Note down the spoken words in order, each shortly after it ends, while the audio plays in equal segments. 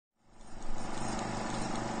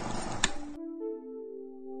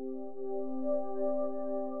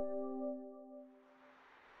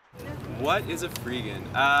What is a Freegan?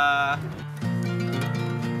 A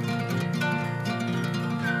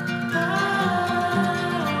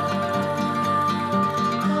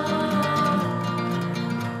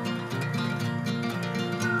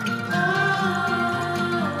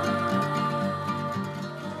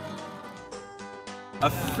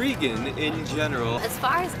Freegan in general. As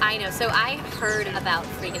far as I know, so I heard about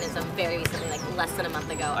Freeganism very recently, like less than a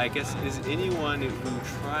month ago. I guess is anyone who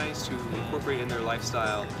tries to incorporate in their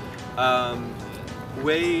lifestyle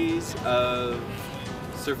ways of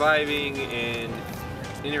surviving and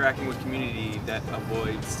interacting with community that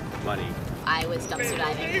avoids money. I was dumpster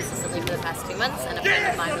diving consistently for the past 2 months, and a friend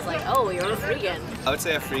of mine was like, "Oh, you're a Freegan." I would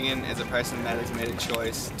say a Freegan is a person that has made a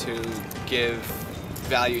choice to give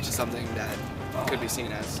value to something that could be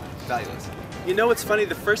seen as valueless. You know what's funny?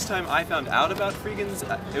 The first time I found out about Freegans,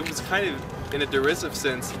 it was kind of in a derisive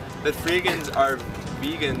sense that Freegans are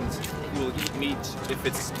vegans who will eat meat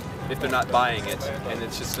if they're not buying it, and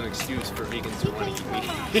it's just an excuse for vegans who want to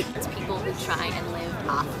eat meat. It's people who try and live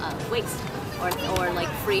off of waste or like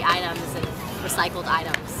free items and recycled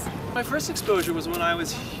items. My first exposure was when I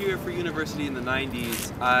was here for university in the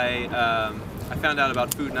 90s. I found out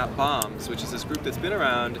about Food Not Bombs, which is this group that's been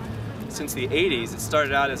around since the 80s. It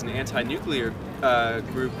started out as an anti-nuclear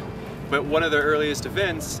group, but one of their earliest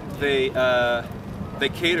events, they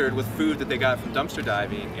catered with food that they got from dumpster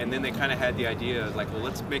diving, and then they kind of had the idea of like, well,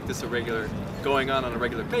 let's make this going on a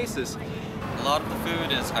regular basis. A lot of the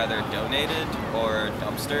food is either donated or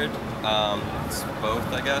dumpstered. It's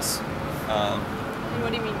both, I guess. What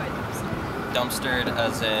do you mean by dumpstered? Dumpstered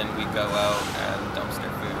as in we go out and dumpster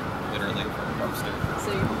food, literally from a dumpster.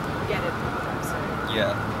 So you get it from a dumpster?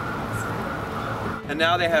 Yeah. And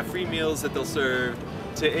now they have free meals that they'll serve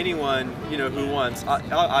to anyone, you know, who wants.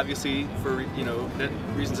 Obviously, for, you know,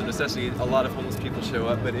 reasons of necessity, a lot of homeless people show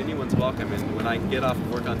up, but anyone's welcome. And when I get off of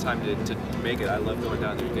work on time to make it, I love going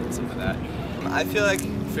down there and getting some of that. I feel like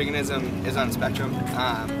Freeganism is on a spectrum.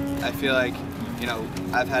 I feel like, you know,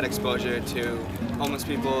 I've had exposure to homeless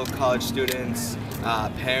people, college students,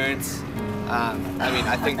 parents. I mean,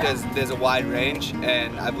 I think there's a wide range,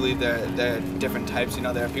 and I believe there are different types. You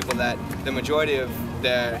know, there are people that the majority of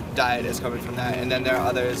their diet is coming from that, and then there are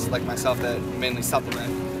others like myself that mainly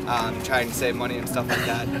supplement, trying to save money and stuff like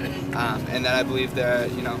that. And then I believe there are,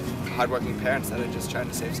 you know, hardworking parents that are just trying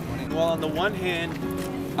to save some money. Well, on the one hand,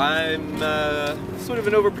 I'm sort of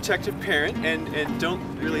an overprotective parent and don't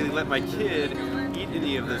really let my kid eat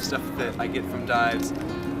any of the stuff that I get from dives.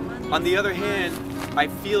 On the other hand, I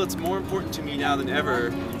feel it's more important to me now than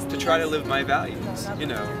ever to try to live my values, you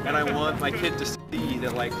know, and I want my kid to see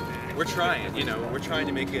that, like, we're trying, you know, we're trying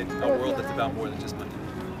to make it a world that's about more than just money.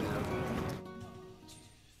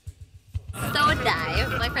 So a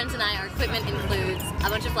dive, my friends and I, our equipment includes a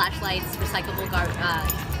bunch of flashlights, recyclable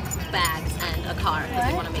bags, and a car, because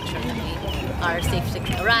we want to make sure that we are safe to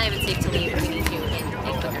arrive and safe to leave if we need to in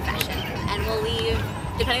a quicker fashion. And we'll leave,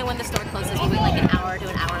 depending on when the store closes, we wait like an hour to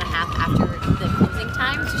an hour and a half after the closing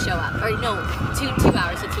time to show up. Or no, 2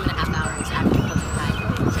 hours to 2.5 hours after the closing time,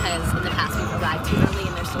 because in the past we've arrived too early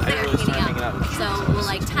and they're still there cleaning up. So we'll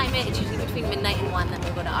like time it, it's usually between midnight and 1, then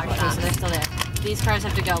we'll go to our shop. So they're still there. These cars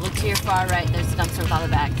have to go. Look to your far right, there's the dumpster with all the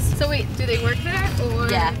bags. So wait, do they work there, or?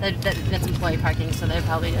 Yeah, that's employee parking, so they're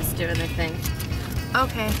probably just doing their thing.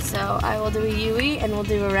 Okay. So I will do a U-E and we'll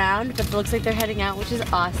do a round, but it looks like they're heading out, which is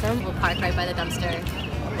awesome. We'll park right by the dumpster,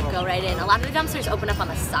 go right in. A lot of the dumpsters open up on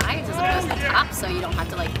the sides as opposed to the top, so you don't have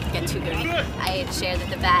to like get too dirty. I had shared that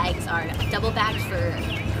the bags are double bagged for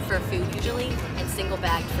food usually, and single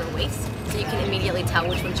bagged for waste, so you can immediately tell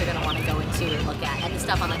which ones you're going to want to go into and look at. And the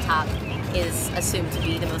stuff on the top is assumed to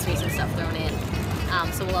be the most recent stuff thrown in.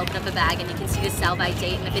 So we'll open up a bag and you can see the sell by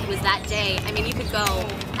date, and if it was that day, I mean, you could go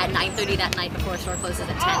at 9:30 that night before store closes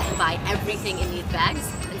at 10 and buy everything in these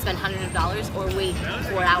bags and spend hundreds of dollars, or wait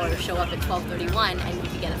 4 hours, show up at 12:31, and you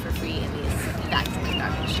can get it for free in these bags of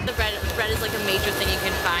garbage. The bread is like a major thing you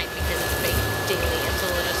can find because it's baked daily, and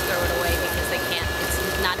so they'll just throw it away because they can't, it's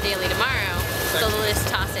not daily tomorrow, so they'll just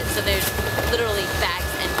toss it. So there's literally bags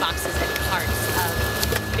and boxes and carts of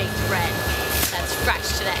baked bread that's fresh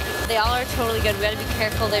today. They all are totally good. We gotta be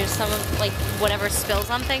careful. There's some of, like, whatever spills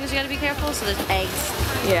on things, you gotta be careful. So there's eggs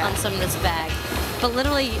on some of this bag. But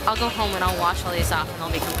literally, I'll go home and I'll wash all these off and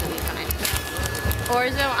they'll be completely fine.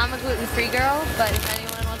 Orzo, I'm a gluten-free girl, but if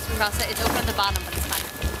anyone wants to cross it, it's open at the bottom, but it's fine.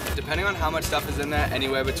 Depending on how much stuff is in there,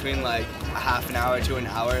 anywhere between like a half an hour to an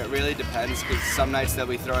hour, it really depends, because some nights they'll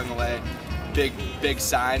be throwing away big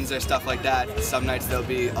signs or stuff like that. Some nights there'll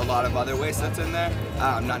be a lot of other waste that's in there,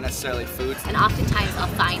 not necessarily food. And oftentimes I'll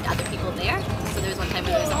find other people there. So there was one time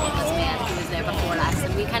where there was a homeless man who was there before us,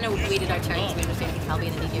 and we kind of waited our turns. We understood he's probably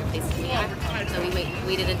in an easier place than we are. So we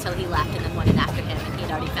waited until he left and then went in after him, and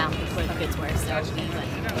he'd already found where the goods were, so we went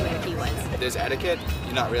where he was. There's etiquette.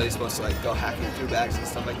 You're not really supposed to like go hacking through bags and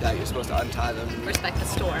stuff like that. You're supposed to untie them. Respect the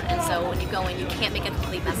store, and so when you go in, you can't make a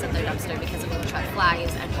complete mess of their dumpster because it will attract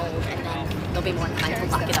flies and mold, and then they'll be more inclined to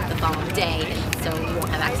lock it up the following day, and so you won't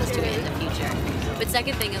have access to it in the future. But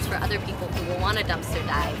second thing is for other people who will want a dumpster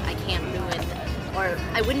dive, I can't ruin, or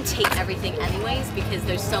I wouldn't take everything anyways because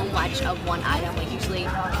there's so much of one item. Like usually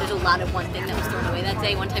there's a lot of one thing that was thrown away that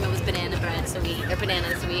day. One time it was banana bread, so we ate banana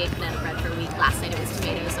bread for a week. Last night it was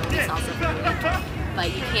tomatoes, so we ate salsa for a week.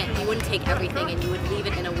 But you wouldn't take everything, and you would leave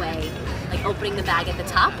it in a way, like opening the bag at the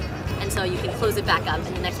top, and so you can close it back up,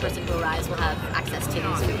 and the next person who arrives will have access to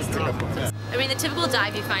these foods too. I mean, the typical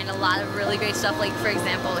dive, you find a lot of really great stuff. Like, for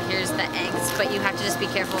example, here's the eggs, but you have to just be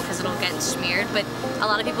careful because it'll get smeared. But a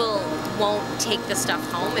lot of people won't take the stuff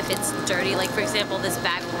home if it's dirty. Like, for example, this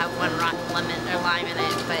bag will have one rotten lemon or lime in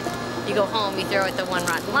it, but you go home, you throw out the one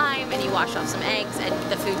rotten lime, and you wash off some eggs, and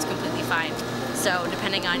the food's completely fine. So,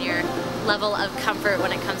 depending on your level of comfort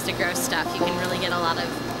when it comes to gross stuff, you can really get a lot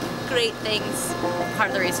of great things. Part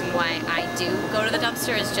of the reason why I do go to the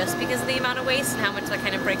dumpster is just because of the amount of waste and how much that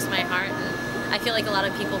kind of breaks my heart. And I feel like a lot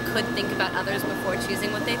of people could think about others before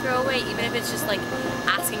choosing what they throw away, even if it's just like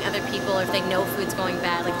asking other people or if they know food's going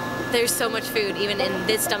bad. Like, there's so much food, even in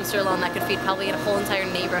this dumpster alone, that could feed probably a whole entire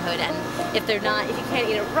neighborhood. And if you can't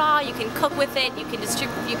eat it raw, you can cook with it, you can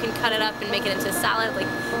distribute, you can cut it up and make it into a salad. Like,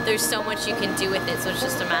 there's so much you can do with it. So it's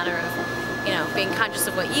just a matter of, you know, being conscious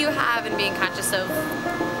of what you have and being conscious of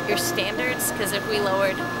your standards, because if we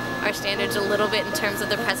lowered our standards a little bit in terms of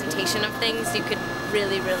the presentation of things, you could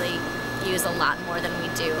really, really use a lot more than we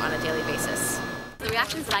do on a daily basis. The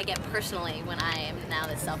reactions that I get personally when I am now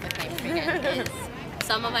this self-proclaimed freegan is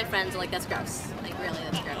some of my friends are like, that's gross. Like, really,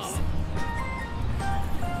 that's gross.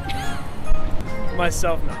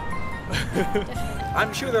 Myself, no.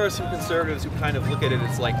 I'm sure there are some conservatives who kind of look at it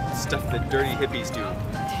as like stuff that dirty hippies do.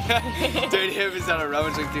 Dirty hippies that are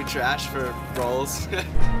rummaging through trash for rolls.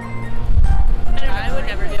 I would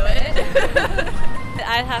never do it.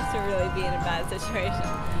 I'd have to really be in a bad situation.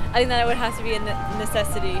 I think that it would have to be a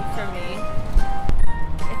necessity for me.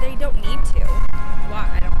 If they don't need to, why?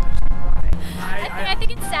 I don't understand why. I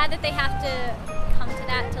think it's sad that they have to come to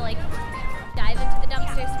that to like dive into the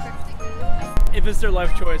dumpsters for food. If it's their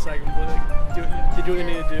life choice, I completely do what they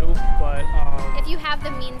need to do. But if you have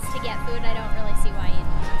the means to get food, I don't really see why you need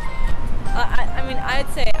to. I mean, I'd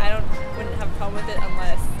say I wouldn't have a problem with it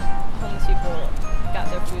unless homeless people got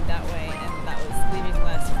their food that way, and that was leaving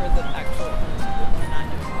less for the actual homeless people who are not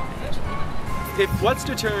involved financially. If what's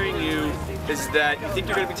deterring you is that you think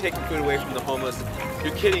you're going to be taking food away from the homeless,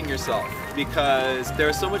 you're kidding yourself, because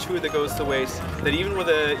there's so much food that goes to waste that even with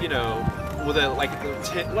a, you know, what are we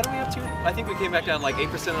up to? I think we came back down like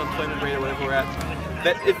 8% unemployment rate or whatever we're at.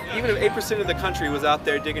 That even if 8% of the country was out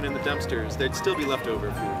there digging in the dumpsters, there'd still be leftover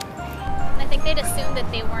food. I think they'd assume that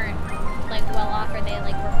they weren't like well off or they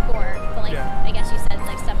like were poor, but like I guess you said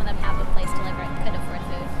like some of them have a place to live or could afford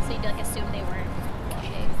food, so you'd like assume they weren't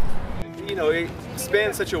okay. You know, it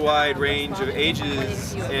spans such a wide range of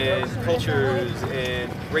ages and cultures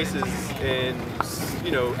and races and,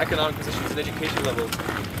 you know, economic positions and education levels.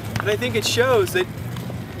 And I think it shows that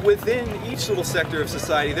within each little sector of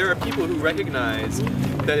society, there are people who recognize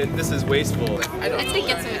that this is wasteful. I think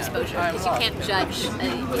get some exposure, because you can't judge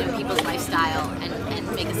you know, people's lifestyle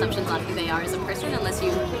and make assumptions on who they are as a person unless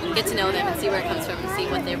you get to know them and see where it comes from and see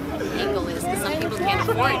what their angle is, because some people can't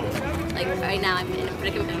afford. Like right now I'm in a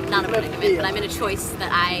predicament, not a predicament, but I'm in a choice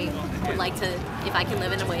that I would like to, if I can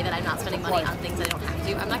live in a way that I'm not spending money on things I don't have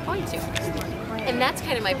to, I'm not going to. And that's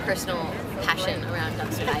kind of my personal passion around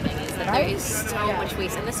dumpster diving, is that there is so much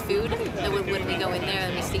waste. And this food that when we go in there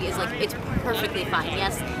and we see is like, it's perfectly fine.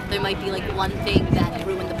 Yes, there might be like one thing that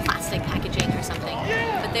ruined the plastic packaging or something,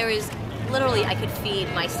 but there is literally, I could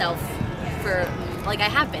feed myself for, like I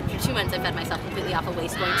have been, for 2 months I've fed myself completely off of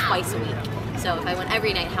waste, going twice a week. So if I went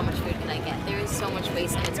every night, how much food could I get? There is so much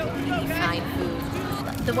waste and it's completely fine food.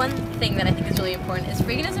 The one thing that I think is really important is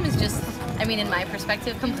Freeganism is just, I mean, in my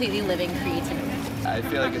perspective, completely living creativity. I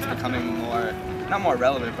feel like it's becoming more, not more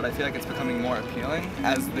relevant, but I feel like it's becoming more appealing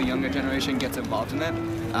as the younger generation gets involved in it.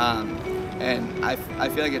 And I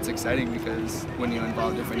feel like it's exciting because when you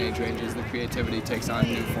involve different age ranges, the creativity takes on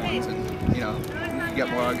new forms, and you know, you get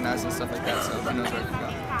more organized and stuff like that, so who knows where it can go.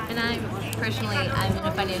 And I'm in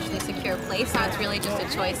a financially secure place, so it's really just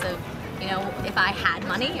a choice of You know, if I had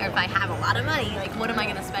money or if I have a lot of money, like what am I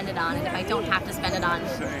going to spend it on? And if I don't have to spend it on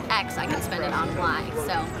X, I can spend it on Y.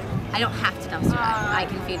 So I don't have to dumpster dive. I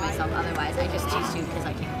can feed myself otherwise. I just choose to because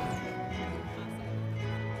I can.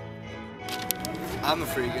 I'm a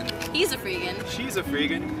Freegan. He's a Freegan. She's a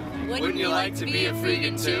Freegan. Wouldn't you like to be a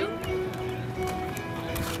Freegan too?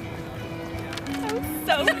 That was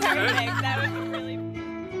so perfect. That was